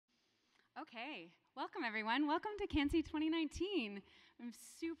Okay, welcome everyone. Welcome to CANSEE 2019. I'm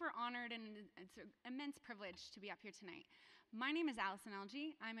super honored and it's an immense privilege to be up here tonight. My name is Allison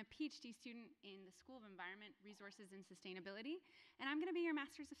Elgie. I'm a PhD student in the School of Environment, Resources, and Sustainability, and I'm gonna be your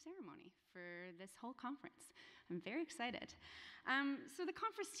Masters of Ceremony for this whole conference. I'm very excited. So the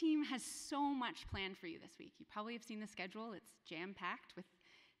conference team has so much planned for you this week. You probably have seen the schedule. It's jam-packed with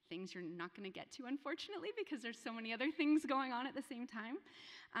things you're not going to get to, unfortunately, because there's so many other things going on at the same time.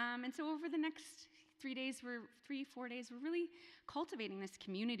 And so over the next 4 days, we're really cultivating this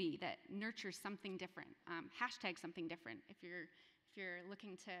community that nurtures something different. Hashtag something different if you're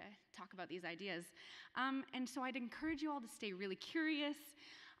looking to talk about these ideas. And so I'd encourage you all to stay really curious,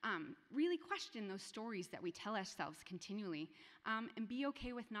 really question those stories that we tell ourselves continually, and be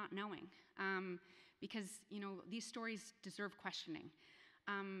okay with not knowing, because these stories deserve questioning.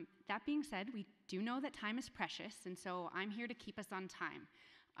 That being said, we do know that time is precious, and so I'm here to keep us on time.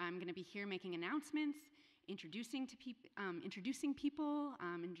 I'm going to be here making announcements, introducing people, introducing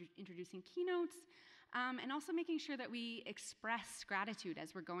keynotes, and also making sure that we express gratitude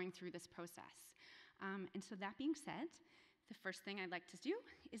as we're going through this process. And so that being said, the first thing I'd like to do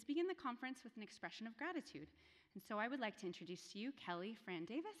is begin the conference with an expression of gratitude. And so I would like to introduce to you Kelly Fran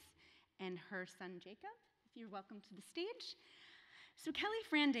Davis and her son Jacob, if you're welcome to the stage. So Kelly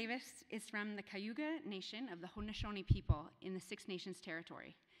Fran Davis is from the Cayuga Nation of the Haudenosaunee people in the Six Nations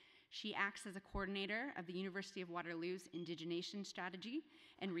territory. She acts as a coordinator of the University of Waterloo's indigenation strategy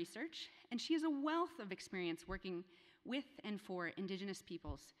and research, and she has a wealth of experience working with and for Indigenous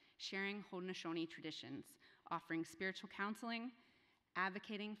peoples, sharing Haudenosaunee traditions, offering spiritual counseling,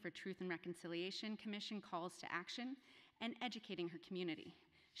 advocating for Truth and Reconciliation Commission calls to action, and educating her community.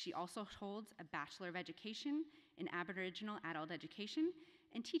 She also holds a Bachelor of Education in Aboriginal Adult Education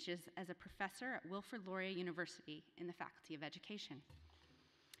and teaches as a professor at Wilfrid Laurier University in the Faculty of Education.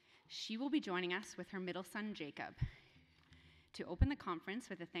 She will be joining us with her middle son, Jacob, to open the conference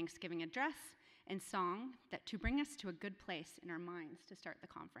with a Thanksgiving address and song to bring us to a good place in our minds to start the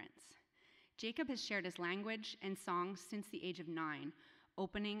conference. Jacob has shared his language and songs since the age of 9,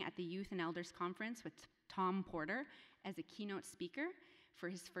 opening at the Youth and Elders Conference with Tom Porter as a keynote speaker for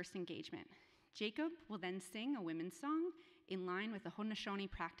his first engagement. Jacob will then sing a women's song in line with the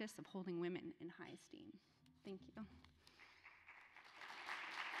Haudenosaunee practice of holding women in high esteem. Thank you.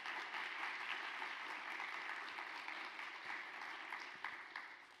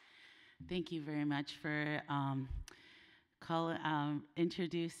 Thank you very much for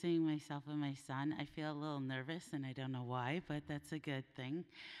introducing myself and my son. I feel a little nervous, and I don't know why, but that's a good thing.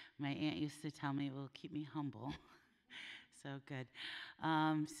 My aunt used to tell me it will keep me humble. So good.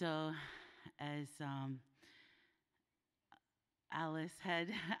 So as Allison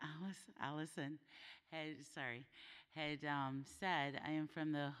had said, I am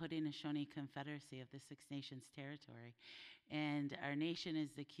from the Haudenosaunee Confederacy of the Six Nations territory, and our nation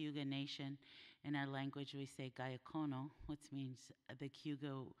is the Cayuga Nation. In our language, we say Gayakono, which means the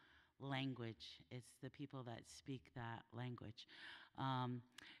Cayuga language. It's the people that speak that language.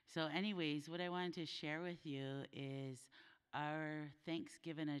 So anyways, what I wanted to share with you is our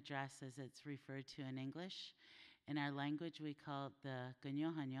Thanksgiving address, as it's referred to in English. In our language, we call it the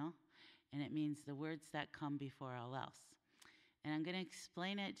Ganyo, and it means the words that come before all else. And I'm going to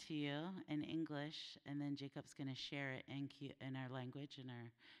explain it to you in English, and then Jacob's going to share it in our language, in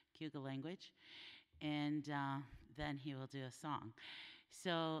our Cayuga language, and then he will do a song.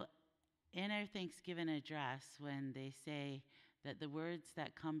 So in our Thanksgiving address, when they say that the words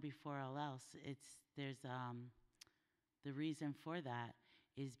that come before all else, the reason for that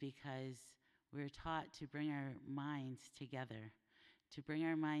is because we're taught to bring our minds together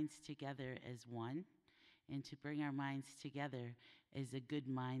as one, and to bring our minds together as a good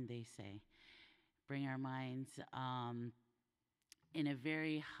mind, they say. Bring our minds in a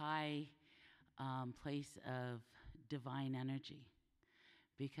very high place of divine energy.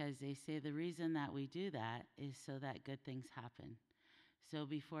 Because they say the reason that we do that is so that good things happen. So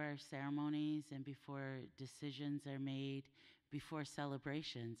before our ceremonies and before decisions are made, before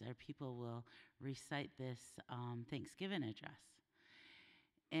celebrations, our people will recite this Thanksgiving address.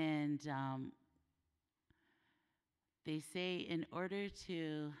 And they say in order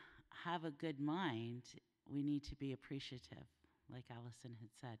to have a good mind, we need to be appreciative, like Allison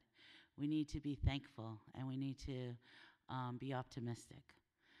had said. We need to be thankful, and we need to be optimistic.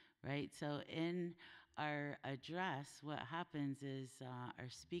 Right? So in our address, what happens is our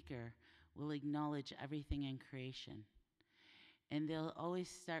speaker will acknowledge everything in creation. And they'll always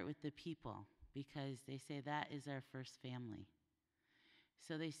start with the people, because they say that is our first family.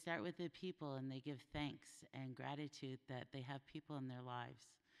 So they start with the people, and they give thanks and gratitude that they have people in their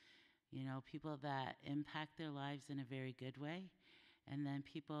lives. You know, people that impact their lives in a very good way, and then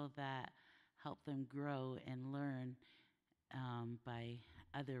people that help them grow and learn by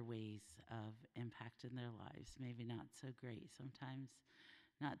other ways of impacting their lives. Maybe not so great sometimes,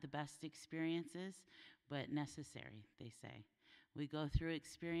 not the best experiences, but necessary, they say. We go through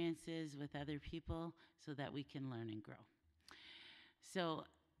experiences with other people so that we can learn and grow. So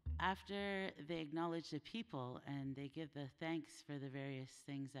after they acknowledge the people and they give the thanks for the various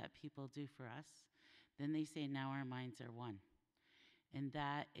things that people do for us, then they say, now our minds are one. And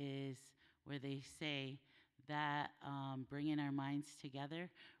that is where they say that bringing our minds together,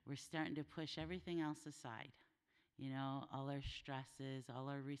 we're starting to push everything else aside. You know, all our stresses, all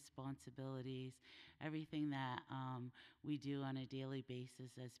our responsibilities, everything that we do on a daily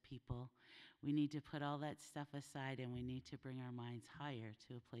basis as people. We need to put all that stuff aside and we need to bring our minds higher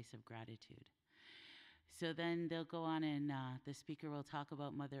to a place of gratitude. So then they'll go on and the speaker will talk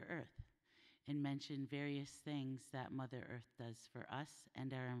about Mother Earth and mention various things that Mother Earth does for us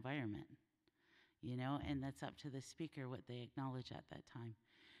and our environment. You know, and that's up to the speaker what they acknowledge at that time.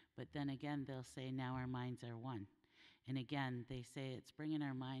 But then again, they'll say, now our minds are one. And again, they say it's bringing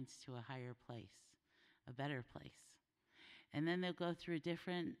our minds to a higher place, a better place. And then they'll go through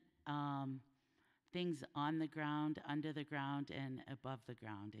different things on the ground, under the ground, and above the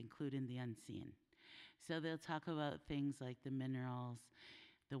ground, including the unseen. So they'll talk about things like the minerals,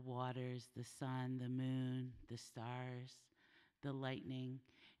 the waters, the sun, the moon, the stars, the lightning.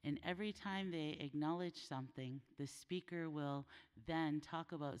 And every time they acknowledge something, the speaker will then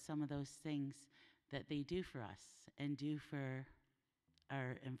talk about some of those things that they do for us and do for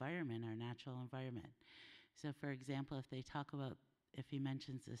our environment, our natural environment. So for example, if he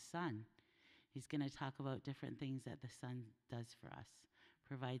mentions the sun, he's going to talk about different things that the sun does for us,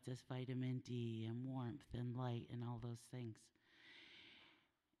 provides us vitamin D and warmth and light and all those things.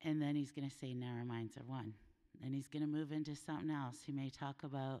 And then he's going to say, now our minds are one. And he's going to move into something else. He may talk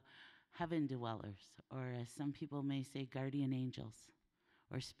about heaven dwellers, or as some people may say, guardian angels,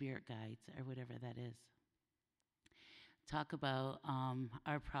 or spirit guides, or whatever that is. Talk about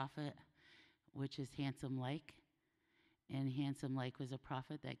our prophet, which is Handsome Lake. And Handsome Lake was a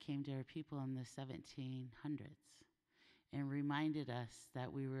prophet that came to our people in the 1700s and reminded us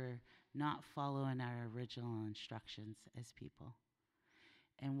that we were not following our original instructions as people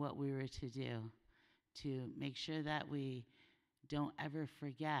and what we were to do to make sure that we don't ever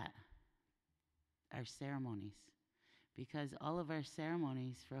forget our ceremonies, because all of our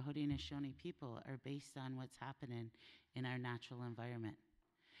ceremonies for Haudenosaunee people are based on what's happening in our natural environment.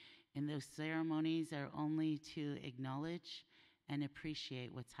 And those ceremonies are only to acknowledge and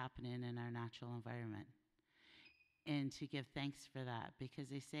appreciate what's happening in our natural environment and to give thanks for that, because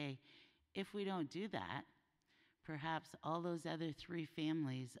they say if we don't do that, perhaps all those other three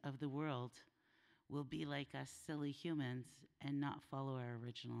families of the world will be like us silly humans and not follow our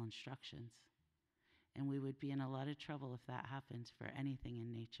original instructions. And we would be in a lot of trouble if that happened for anything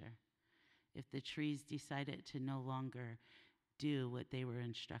in nature. If the trees decided to no longer do what they were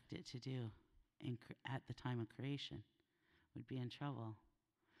instructed to do at the time of creation, we'd be in trouble.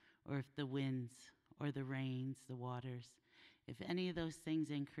 Or if the winds or the rains, the waters, if any of those things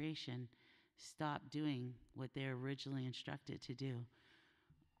in creation stop doing what they're originally instructed to do,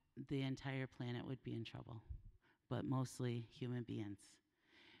 the entire planet would be in trouble, but mostly human beings.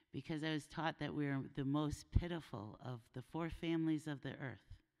 Because I was taught that we're the most pitiful of the four families of the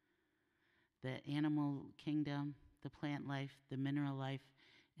earth: the animal kingdom, the plant life, the mineral life,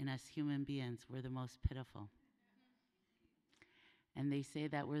 and us human beings, we're the most pitiful. And they say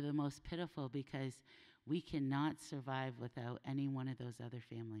that we're the most pitiful because we cannot survive without any one of those other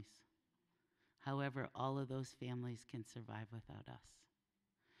families. However, all of those families can survive without us.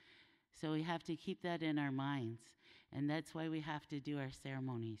 So we have to keep that in our minds. And that's why we have to do our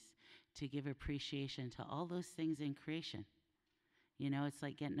ceremonies, to give appreciation to all those things in creation. You know, it's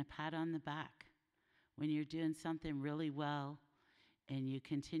like getting a pat on the back. When you're doing something really well and you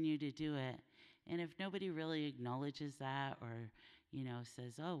continue to do it, and if nobody really acknowledges that or, you know,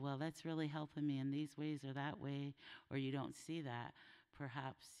 says, oh, well, that's really helping me in these ways or that way, or you don't see that,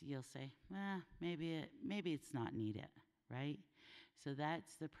 perhaps you'll say, maybe it's not needed, right? So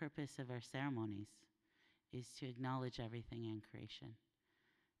that's the purpose of our ceremonies, is to acknowledge everything in creation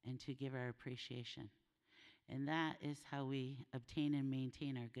and to give our appreciation. And that is how we obtain and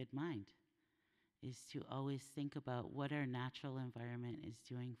maintain our good mind, is to always think about what our natural environment is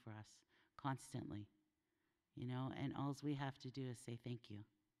doing for us constantly, you know, and all we have to do is say thank you.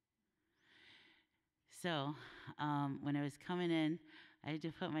 So when I was coming in, I had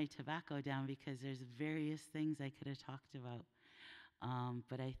to put my tobacco down because there's various things I could have talked about.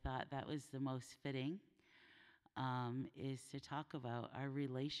 but I thought that was the most fitting, is to talk about our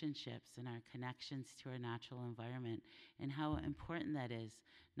relationships and our connections to our natural environment and how important that is,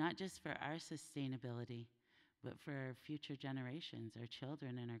 not just for our sustainability, but for our future generations, our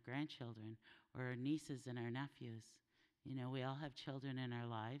children and our grandchildren, or our nieces and our nephews. You know, we all have children in our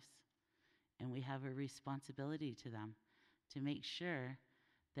lives, and we have a responsibility to them to make sure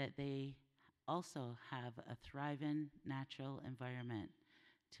that they also have a thriving natural environment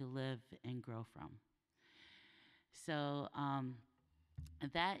to live and grow from. So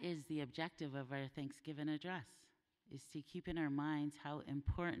that is the objective of our Thanksgiving address, is to keep in our minds how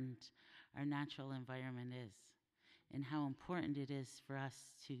important our natural environment is and how important it is for us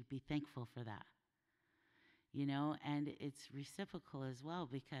to be thankful for that. You know, and it's reciprocal as well,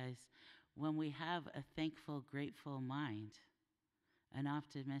 because when we have a thankful, grateful mind, an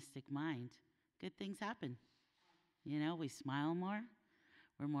optimistic mind, good things happen. You know, we smile more,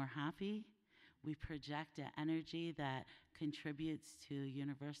 we're more happy, we project an energy that contributes to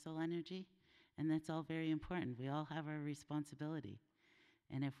universal energy, and that's all very important. We all have our responsibility,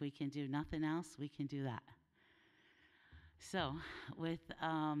 and if we can do nothing else, we can do that. So with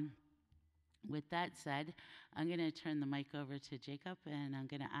that said, I'm going to turn the mic over to Jacob, and I'm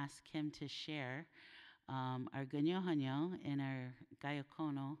going to ask him to share our Ganyo in our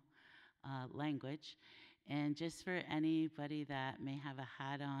Gayokono language. And just for anybody that may have a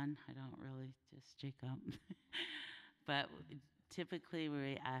hat on, I don't really, just Jacob, but typically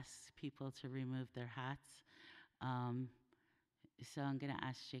we ask people to remove their hats. So I'm going to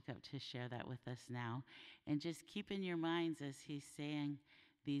ask Jacob to share that with us now. And just keep in your minds as he's saying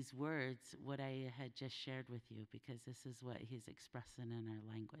these words what I had just shared with you, because this is what he's expressing in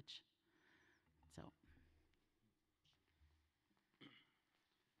our language. So.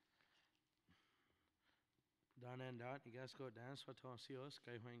 Dan and that, you guys go dance for Tonsios,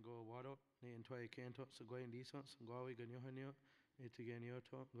 Kaiwango Wado, Ne and Toy Canto, so going decent, so go away, Ganyohanyo,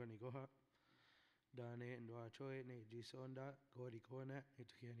 Nitiganioto, Ganigoha, Dane and Doachoy, Ne Gisonda, Godi Kona,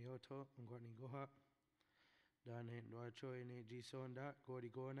 Nitiganioto, Ganigoha, Dane and Doachoy, Ne Gisonda, Godi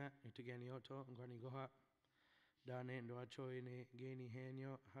Gona, Nitiganioto, Ganigoha, Dane and Doachoy, Ne Gani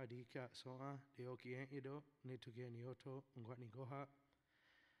Hanyo, Hadika Soa, Deoki Ido, Nitiganioto, Ganigoha.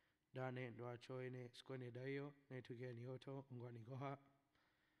 Dane Dwachoy ne Skone Dayo, ne Tuganioto, Ngwanigoha.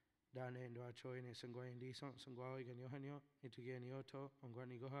 Dane Dwachoy ne Sangoyan Dison, Sangwawi Ganyohanyo, ne Tuganioto,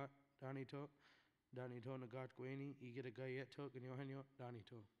 Ngwanigoha, Danito, Danito Nagat Gweni, Igita Gayeto, Ganyohanyo,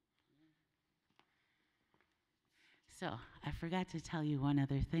 Danito. So I forgot to tell you one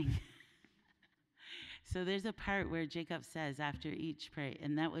other thing. So there's a part where Jacob says after each prayer,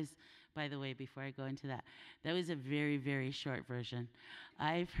 and that was, by the way, before I go into that, that was a very, very short version.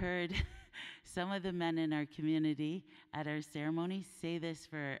 I've heard some of the men in our community at our ceremony say this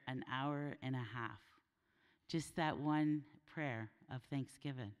for an hour and a half, just that one prayer of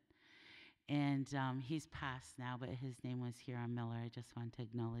Thanksgiving. And he's passed now, but his name was Huron Miller. I just want to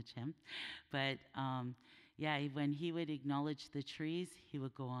acknowledge him. But yeah, when he would acknowledge the trees, he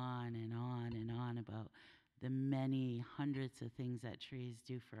would go on and on and on about the many hundreds of things that trees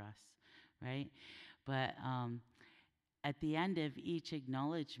do for us, right? But at the end of each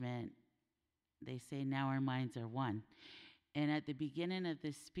acknowledgement, they say, now our minds are one. And at the beginning of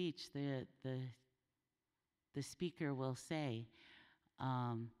this speech, the speaker will say,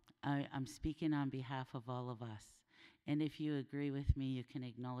 I'm speaking on behalf of all of us. And if you agree with me, you can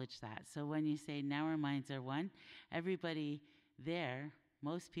acknowledge that. So when you say, now our minds are one, everybody there,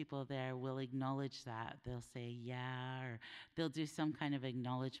 most people there will acknowledge that. They'll say, yeah, or they'll do some kind of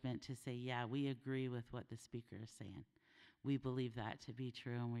acknowledgement to say, yeah, we agree with what the speaker is saying. We believe that to be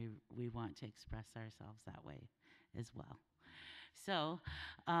true, and we want to express ourselves that way as well. So,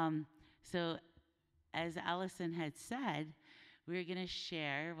 so as Allison had said, we're going to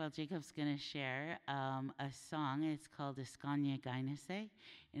share, well, Jacob's going to share a song. It's called Iskanya Gainase,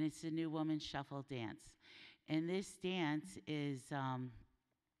 and it's a New Woman Shuffle dance. And this dance is,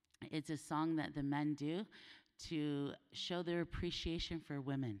 it's a song that the men do to show their appreciation for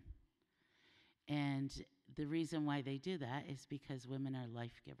women. And the reason why they do that is because women are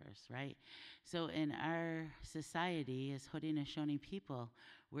life givers, right? So in our society as Haudenosaunee people,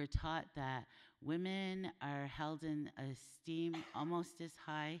 we're taught that women are held in esteem almost as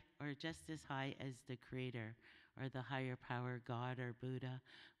high or just as high as the creator or the higher power, God or Buddha,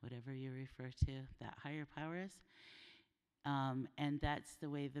 whatever you refer to, that higher power is. And that's the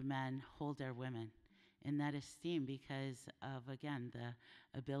way the men hold our women in that esteem because of, again,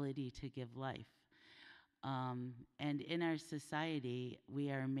 the ability to give life. And in our society,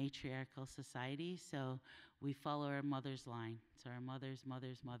 we are a matriarchal society, so we follow our mother's line. So our mothers,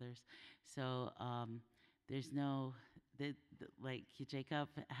 mothers, mothers. So there's no, like Jacob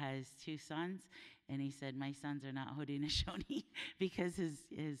has 2 sons, and he said, my sons are not Haudenosaunee because his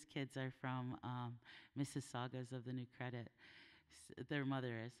kids are from Mississaugas of the New Credit. Their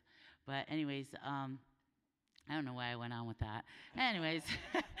mother is. But anyways, I don't know why I went on with that. Anyways,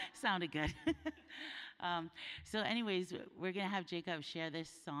 sounded good. So anyways, we're going to have Jacob share this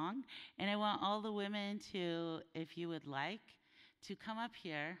song. And I want all the women to, if you would like, to come up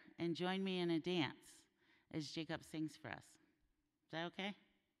here and join me in a dance as Jacob sings for us. Is that okay?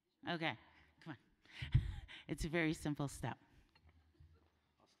 Okay. Come on. It's a very simple step. I'll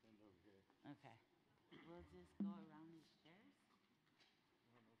stand over here. Okay. We'll just go around these chairs.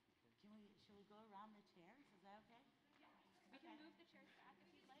 I don't know if you can. Shall we go around the chairs? Is that okay? We can move the chairs back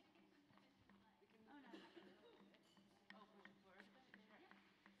if you'd like. Oh, no. Oh, push it forward? Sure. Okay, so if everybody lines up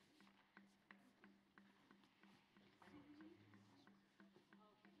behind me, Jacob, I'll make my way.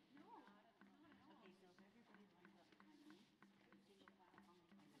 Okay, so we're going to go this way. We'll go single file, and it's just like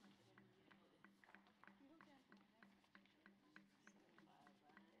massaging the back of the Turtle Island. This represents like sky woman. When she came down, she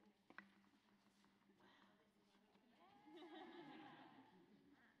had dirt to, a little bit of dirt. She had these plants to plant because she was pregnant. She had to make an environment.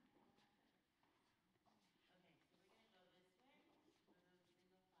 That's a whole nother talk. But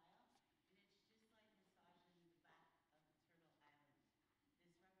what she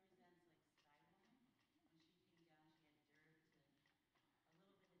did is she used her feet to move that dirt around the back of the turtle to create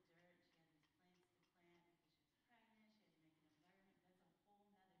an environment. And because her hands were full of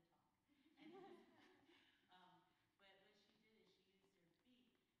plants, she had to use her feet. So it's just a shuffling of your feet. You can go like this if you want, or you can just shuffle back and forth. Really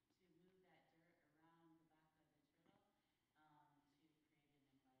easy. And at one point,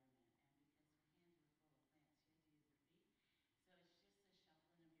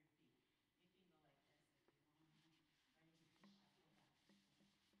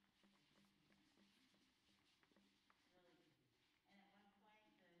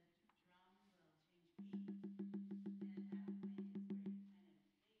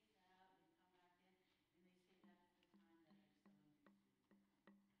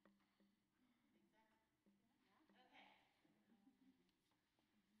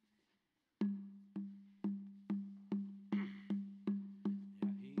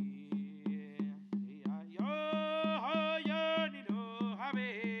 drum will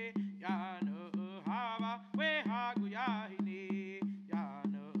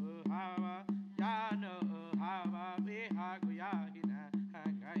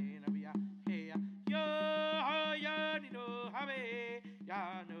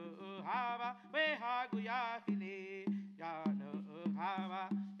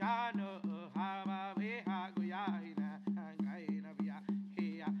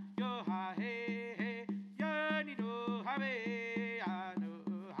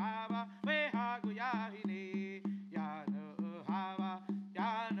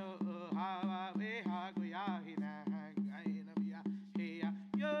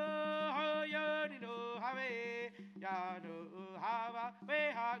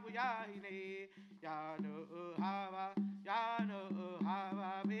beat. And at that point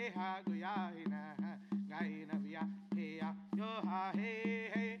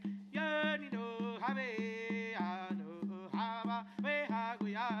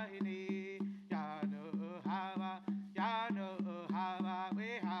is where you kind of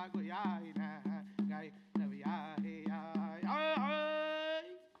phase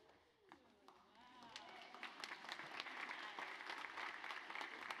out, you come back in, and they say that's the time that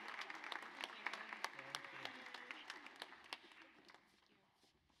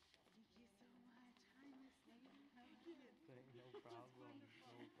your sewing routine will come. Make sense? Okay. No problem. No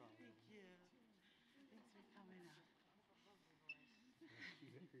problem. Thank you. Thanks for coming up.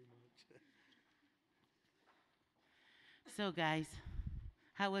 Thank you very much. So, guys,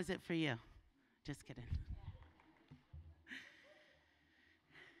 how was it for you? Just kidding.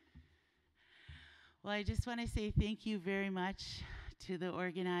 Well, I just want to say thank you very much to the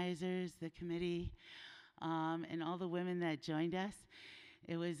organizers, the committee, and all the women that joined us.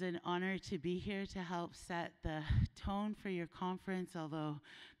 It was an honor to be here to help set the tone for your conference, although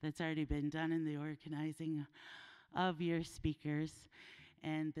that's already been done in the organizing of your speakers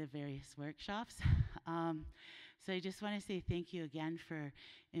and the various workshops. So I just want to say thank you again for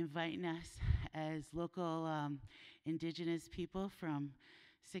inviting us as local Indigenous people from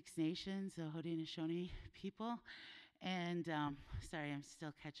 6 nations, the Haudenosaunee people. And sorry, I'm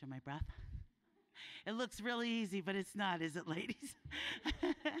still catching my breath. It looks really easy, but it's not, is it, ladies?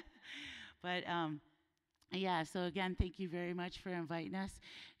 But yeah, so again, thank you very much for inviting us,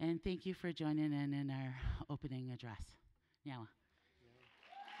 and thank you for joining in our opening address. Nyawa.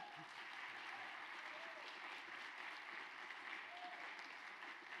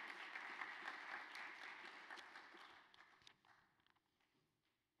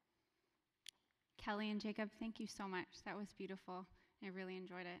 Kelly and Jacob, thank you so much. That was beautiful. I really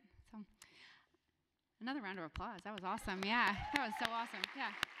enjoyed it. So, another round of applause. That was awesome. Yeah, that was so awesome. Yeah.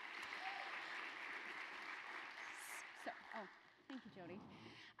 So, thank you, Jody.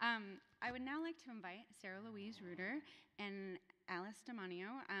 I would now like to invite Sarah-Louise and Alice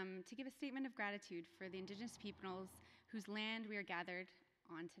Damiano to give a statement of gratitude for the Indigenous peoples whose land we are gathered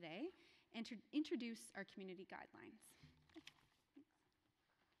on today and to introduce our community guidelines.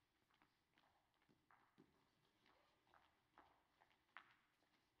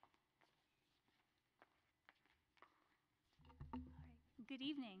 Good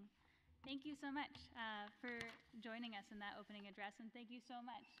evening. Thank you so much for joining us in that opening address, and thank you so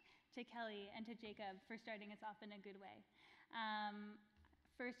much to Kelly and to Jacob for starting us off in a good way.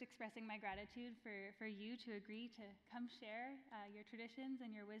 First, expressing my gratitude for you to agree to come share your traditions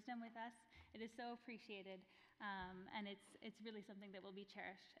and your wisdom with us. It is so appreciated, and it's really something that will be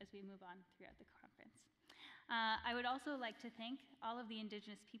cherished as we move on throughout the conference. I would also like to thank all of the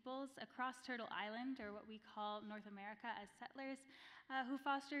Indigenous peoples across Turtle Island, or what we call North America, as settlers, who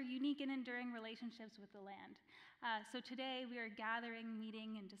foster unique and enduring relationships with the land. So today we are gathering,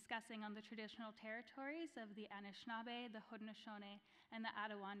 meeting, and discussing on the traditional territories of the Anishinaabe, the Haudenosaunee, and the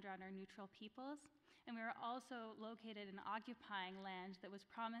Outaouais, our neutral peoples. And we are also located and occupying land that was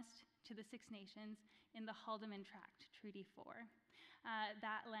promised to the Six Nations in the Haldimand Tract, Treaty 4.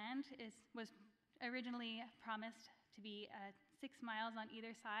 That land was originally promised to be 6 miles on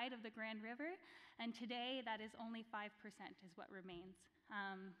either side of the Grand River, and today that is only 5% is what remains.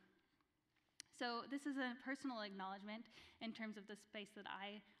 So this is a personal acknowledgement in terms of the space that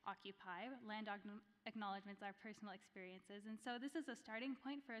I occupy. Land acknowledgements are personal experiences, and so this is a starting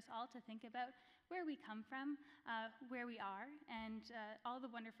point for us all to think about where we come from, where we are, and all the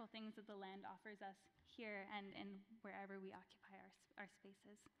wonderful things that the land offers us here and wherever we occupy our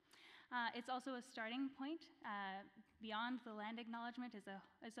spaces. It's also a starting point. Beyond the land acknowledgement is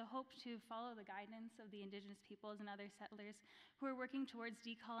a hope to follow the guidance of the Indigenous peoples and other settlers who are working towards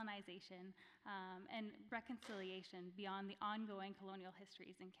decolonization and reconciliation beyond the ongoing colonial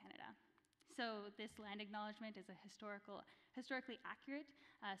histories in Canada. So this land acknowledgement is a historically accurate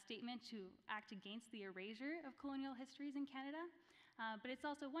statement to act against the erasure of colonial histories in Canada. But it's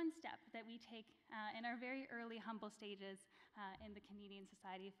also one step that we take in our very early humble stages in the Canadian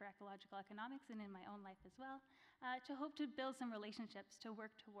Society for Ecological Economics and in my own life as well, to hope to build some relationships to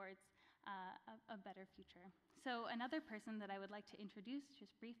work towards a better future. So another person that I would like to introduce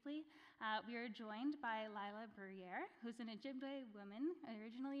just briefly, we are joined by Gingrich-Regehr, who's an Ojibwe woman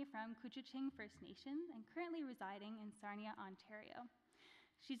originally from Couchiching First Nation and currently residing in Sarnia, Ontario.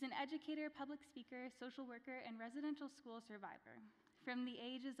 She's an educator, public speaker, social worker, and residential school survivor. From the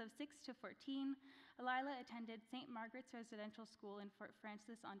ages of 6 to 14, Lila attended St. Margaret's Residential School in Fort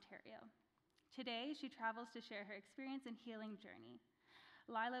Frances, Ontario. Today, she travels to share her experience and healing journey.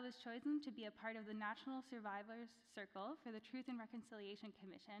 Lila was chosen to be a part of the National Survivors Circle for the Truth and Reconciliation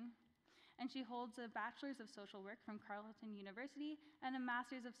Commission, and she holds a Bachelor's of Social Work from Carleton University and a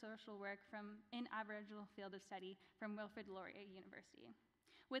Master's of Social Work in Aboriginal Field of Study from Wilfrid Laurier University.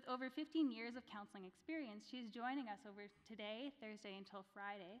 With over 15 years of counseling experience, she's joining us over today, Thursday until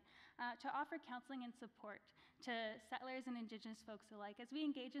Friday, to offer counseling and support to settlers and Indigenous folks alike as we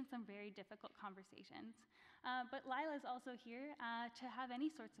engage in some very difficult conversations. But Lila is also here to have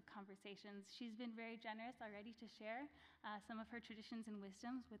any sorts of conversations. She's been very generous already to share some of her traditions and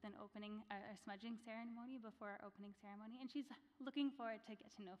wisdoms with an opening, a smudging ceremony before our opening ceremony, and she's looking forward to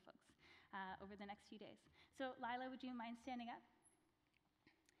get to know folks over the next few days. So Lila, would you mind standing up?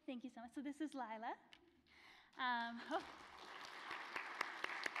 Thank you so much. So this is Lila.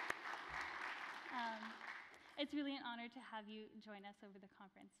 It's really an honor to have you join us over the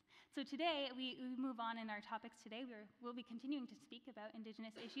conference. So today, we move on in our topics today. We'll be continuing to speak about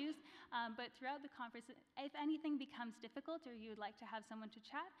Indigenous issues, but throughout the conference, if anything becomes difficult or you would like to have someone to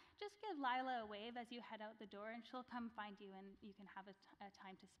chat, just give Lila a wave as you head out the door and she'll come find you and you can have a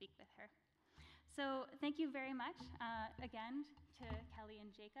time to speak with her. So thank you very much again to Kelly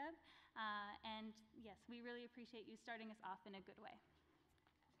and Jacob. And yes, we really appreciate you starting us off in a good way.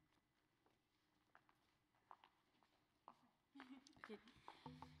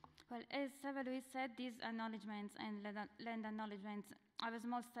 Well, as Sarah-Louise said, these acknowledgements and land acknowledgements are a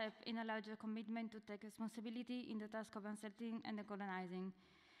small step in a larger commitment to take responsibility in the task of unsettling and decolonizing,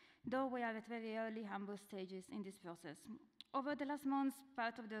 though we are at very early, humble stages in this process. Over the last months,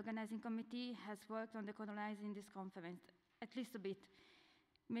 part of the organizing committee has worked on decolonizing this conference, at least a bit,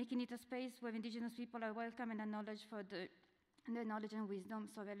 making it a space where Indigenous people are welcome and acknowledged for the knowledge and wisdom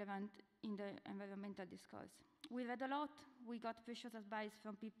so relevant in the environmental discourse. We read a lot, we got precious advice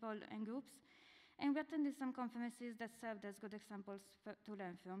from people and groups, And we attended some conferences that served as good examples to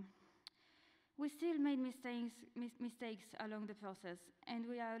learn from. We still made mistakes along the process, and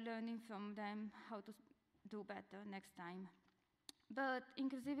we are learning from them how to do better next time. But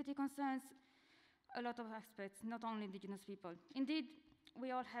inclusivity concerns a lot of aspects, not only indigenous people. Indeed,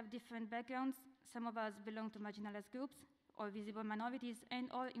 we all have different backgrounds. Some of us belong to marginalized groups, or visible minorities, and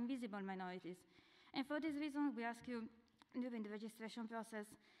or invisible minorities. And for this reason, we ask you during the registration process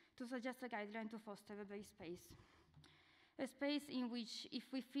to suggest a guideline to foster a brave space. A space in which, if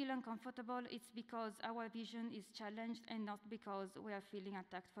we feel uncomfortable, it's because our vision is challenged and not because we are feeling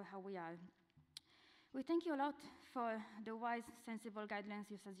attacked for how we are. We thank you a lot for the wise, sensible guidelines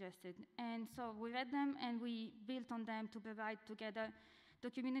you suggested. And so we read them and we built on them to provide together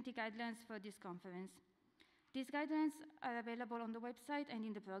the community guidelines for this conference. These guidelines are available on the website and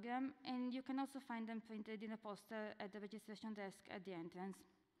in the program, and you can also find them printed in a poster at the registration desk at the entrance.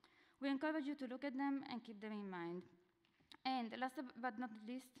 We encourage you to look at them and keep them in mind. And last but not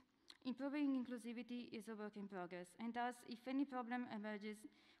least, improving inclusivity is a work in progress, and thus, if any problem emerges,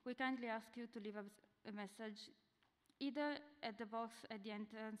 we kindly ask you to leave us a message either at the box at the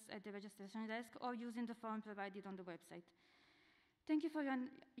entrance at the registration desk or using the form provided on the website. Thank you for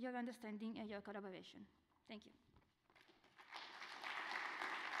your understanding and your collaboration. Thank you.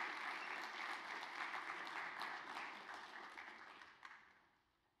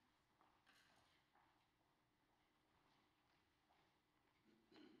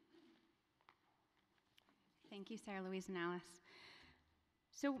 Thank you, Sarah-Louise and Alice.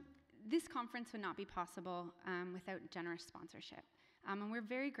 So this conference would not be possible without generous sponsorship. And we're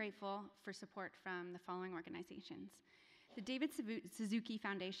very grateful for support from the following organizations. The David Suzuki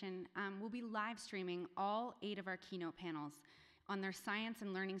Foundation will be live streaming all 8 of our keynote panels on their Science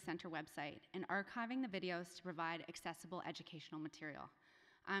and Learning Center website and archiving the videos to provide accessible educational material.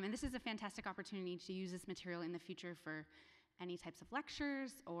 And this is a fantastic opportunity to use this material in the future for any types of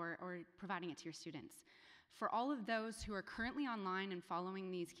lectures or providing it to your students. For all of those who are currently online and following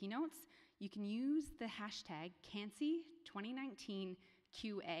these keynotes, you can use the hashtag CANSEE 2019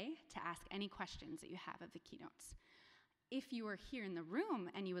 QA to ask any questions that you have of the keynotes. If you are here in the room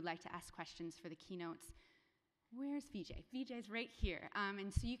and you would like to ask questions for the keynotes, where's VJ? VJ's right here.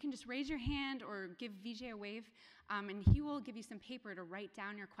 And so you can just raise your hand or give VJ a wave, and he will give you some paper to write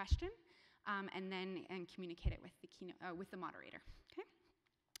down your question and then communicate it with the keynote, with the moderator. Okay?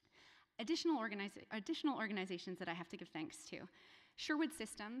 Additional organizations that I have to give thanks to. Sherwood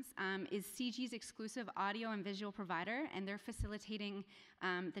Systems is CG's exclusive audio and visual provider, and they're facilitating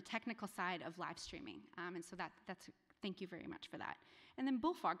the technical side of live streaming. And so thank you very much for that. And then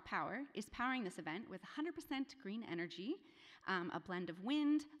Bullfrog Power is powering this event with 100% green energy, a blend of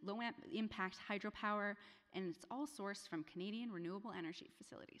wind, low-impact hydropower, and it's all sourced from Canadian renewable energy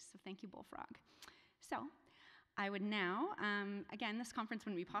facilities. So thank you, Bullfrog. So I would now, again, this conference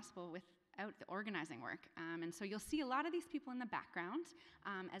wouldn't be possible without the organizing work. And so you'll see a lot of these people in the background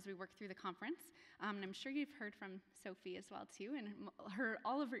as we work through the conference. And I'm sure you've heard from Sophie as well, too, and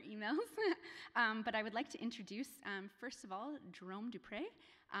all of her emails. But I would like to introduce, first of all, Jerome Dupras.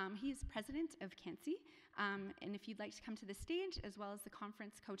 He is president of CANSEE. And if you'd like to come to the stage, as well as the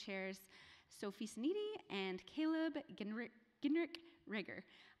conference co-chairs, Sophie Sanniti and Caleb Gingrich-Regehr.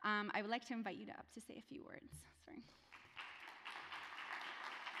 I would like to invite you up to say a few words. Sorry.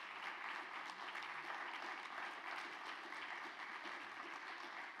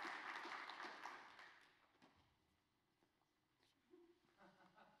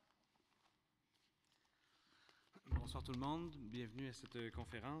 Bonsoir tout le monde, bienvenue à cette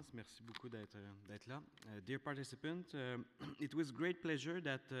conférence. Merci beaucoup d'être là. Dear participants, it was great pleasure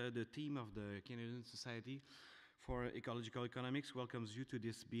that the team of the Canadian Society for Ecological Economics welcomes you to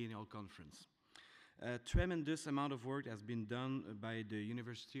this biennial conference. A tremendous amount of work has been done by the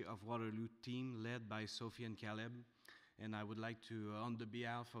University of Waterloo team led by Sophia and Caleb, and I would like to, on the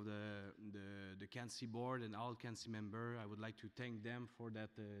behalf of the CANSEE board and all CANSEE members, I would like to thank them for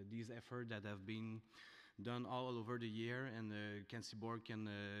these efforts that have been done all over the year, and the CANSEE board can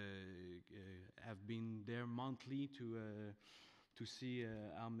have been there monthly to see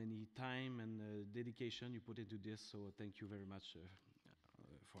how many time and dedication you put into this. So thank you very much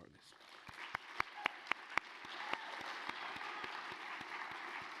for this.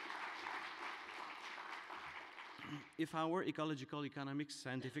 If our ecological economics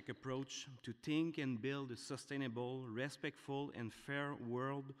scientific approach to think and build a sustainable, respectful, and fair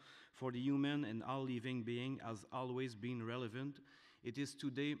world for the human and all living being has always been relevant, it is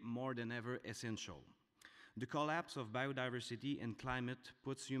today more than ever essential. The collapse of biodiversity and climate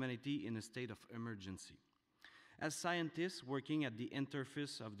puts humanity in a state of emergency. As scientists working at the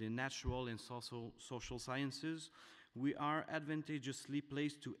interface of the natural and social sciences, we are advantageously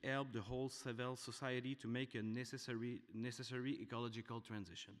placed to help the whole civil society to make a necessary ecological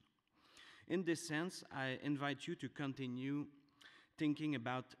transition. In this sense, I invite you to continue thinking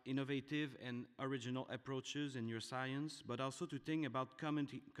about innovative and original approaches in your science, but also to think about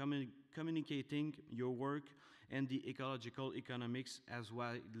communicating your work and the ecological economics as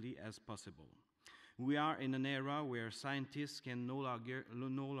widely as possible. We are in an era where scientists can no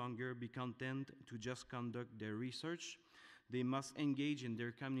longer be content to just conduct their research. They must engage in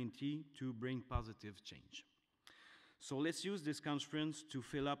their community to bring positive change. So let's use this conference to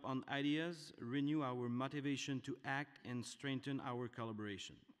fill up on ideas, renew our motivation to act, and strengthen our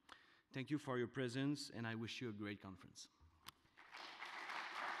collaboration. Thank you for your presence, and I wish you a great conference.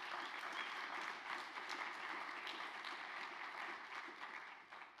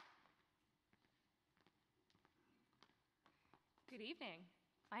 Good evening.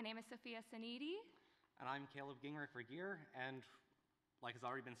 My name is Sophia Sanniti. And I'm Gingrich-Regehr, and like has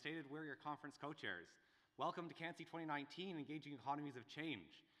already been stated, we're your conference co-chairs. Welcome to CANSEE 2019, Engaging Economies of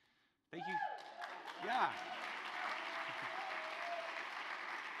Change. Thank you. Yeah.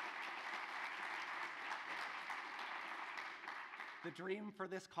 The dream for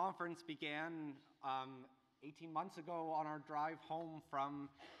this conference began 18 months ago on our drive home from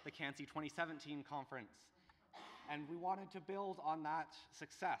the CANSEE 2017 conference. And we wanted to build on that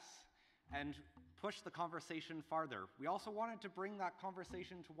success and push the conversation farther. We also wanted to bring that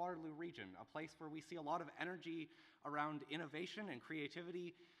conversation to Waterloo region, a place where we see a lot of energy around innovation and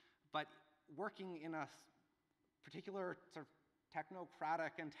creativity, but working in a particular sort of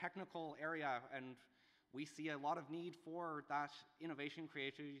technocratic and technical area, and we see a lot of need for that innovation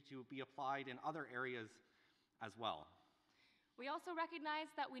creativity to be applied in other areas as well. We also recognize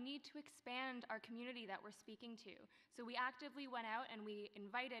that we need to expand our community that we're speaking to. So we actively went out and we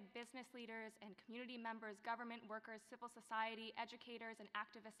invited business leaders and community members, government workers, civil society, educators, and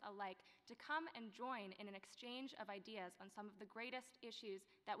activists alike to come and join in an exchange of ideas on some of the greatest issues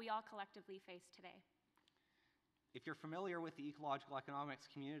that we all collectively face today. If you're familiar with the ecological economics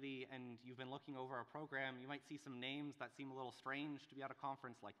community and you've been looking over our program, you might see some names that seem a little strange to be at a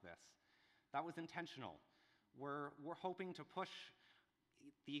conference like this. That was intentional. We're hoping to push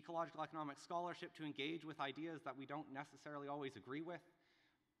the ecological economics scholarship to engage with ideas that we don't necessarily always agree with,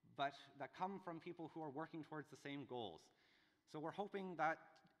 but that come from people who are working towards the same goals. So we're hoping that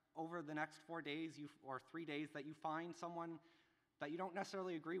over the next 4 days or 3 days that you find someone that you don't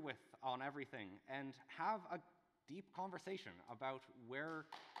necessarily agree with on everything and have a deep conversation about where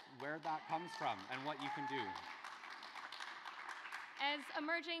that comes from and what you can do. As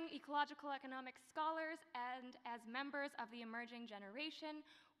emerging ecological economics scholars and as members of the emerging generation,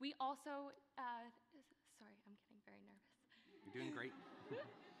 we also, sorry, I'm getting very nervous. You're doing great.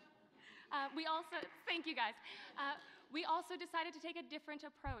 Thank you guys. We also decided to take a different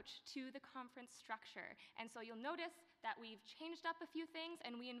approach to the conference structure. And so you'll notice that we've changed up a few things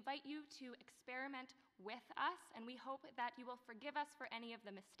and we invite you to experiment with us. And we hope that you will forgive us for any of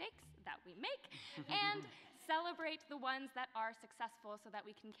the mistakes that we make and celebrate the ones that are successful so that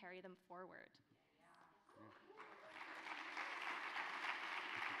we can carry them forward.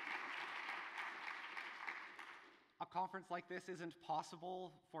 A conference like this isn't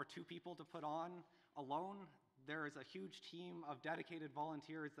possible for 2 people to put on alone. There is a huge team of dedicated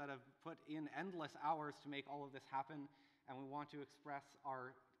volunteers that have put in endless hours to make all of this happen, and we want to express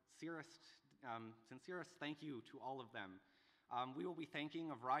our sincerest thank you to all of them. We will be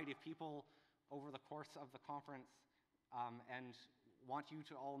thanking a variety of people over the course of the conference, and want you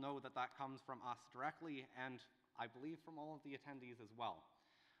to all know that that comes from us directly, and I believe from all of the attendees as well.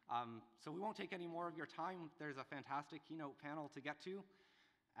 So we won't take any more of your time. There's a fantastic keynote panel to get to,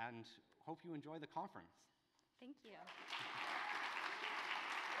 and hope you enjoy the conference. Thank you.